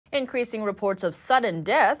Increasing reports of sudden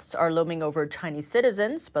deaths are looming over Chinese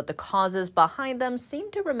citizens, but the causes behind them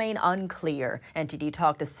seem to remain unclear. NTD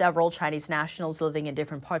talked to several Chinese nationals living in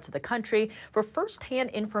different parts of the country for first-hand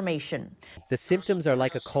information. The symptoms are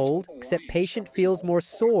like a cold, except patient feels more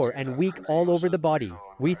sore and weak all over the body.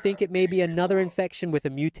 We think it may be another infection with a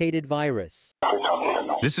mutated virus.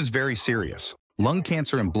 This is very serious. Lung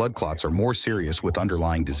cancer and blood clots are more serious with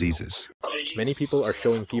underlying diseases. Many people are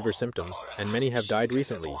showing fever symptoms, and many have died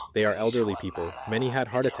recently. They are elderly people, many had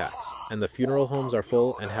heart attacks, and the funeral homes are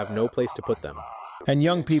full and have no place to put them. And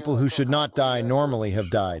young people who should not die normally have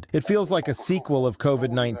died. It feels like a sequel of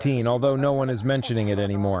COVID-19, although no one is mentioning it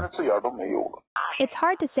anymore. It's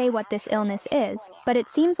hard to say what this illness is, but it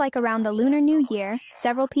seems like around the Lunar New Year,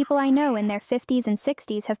 several people I know in their 50s and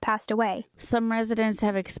 60s have passed away. Some residents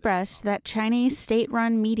have expressed that Chinese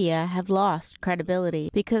state-run media have lost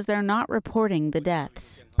credibility because they're not reporting the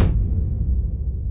deaths.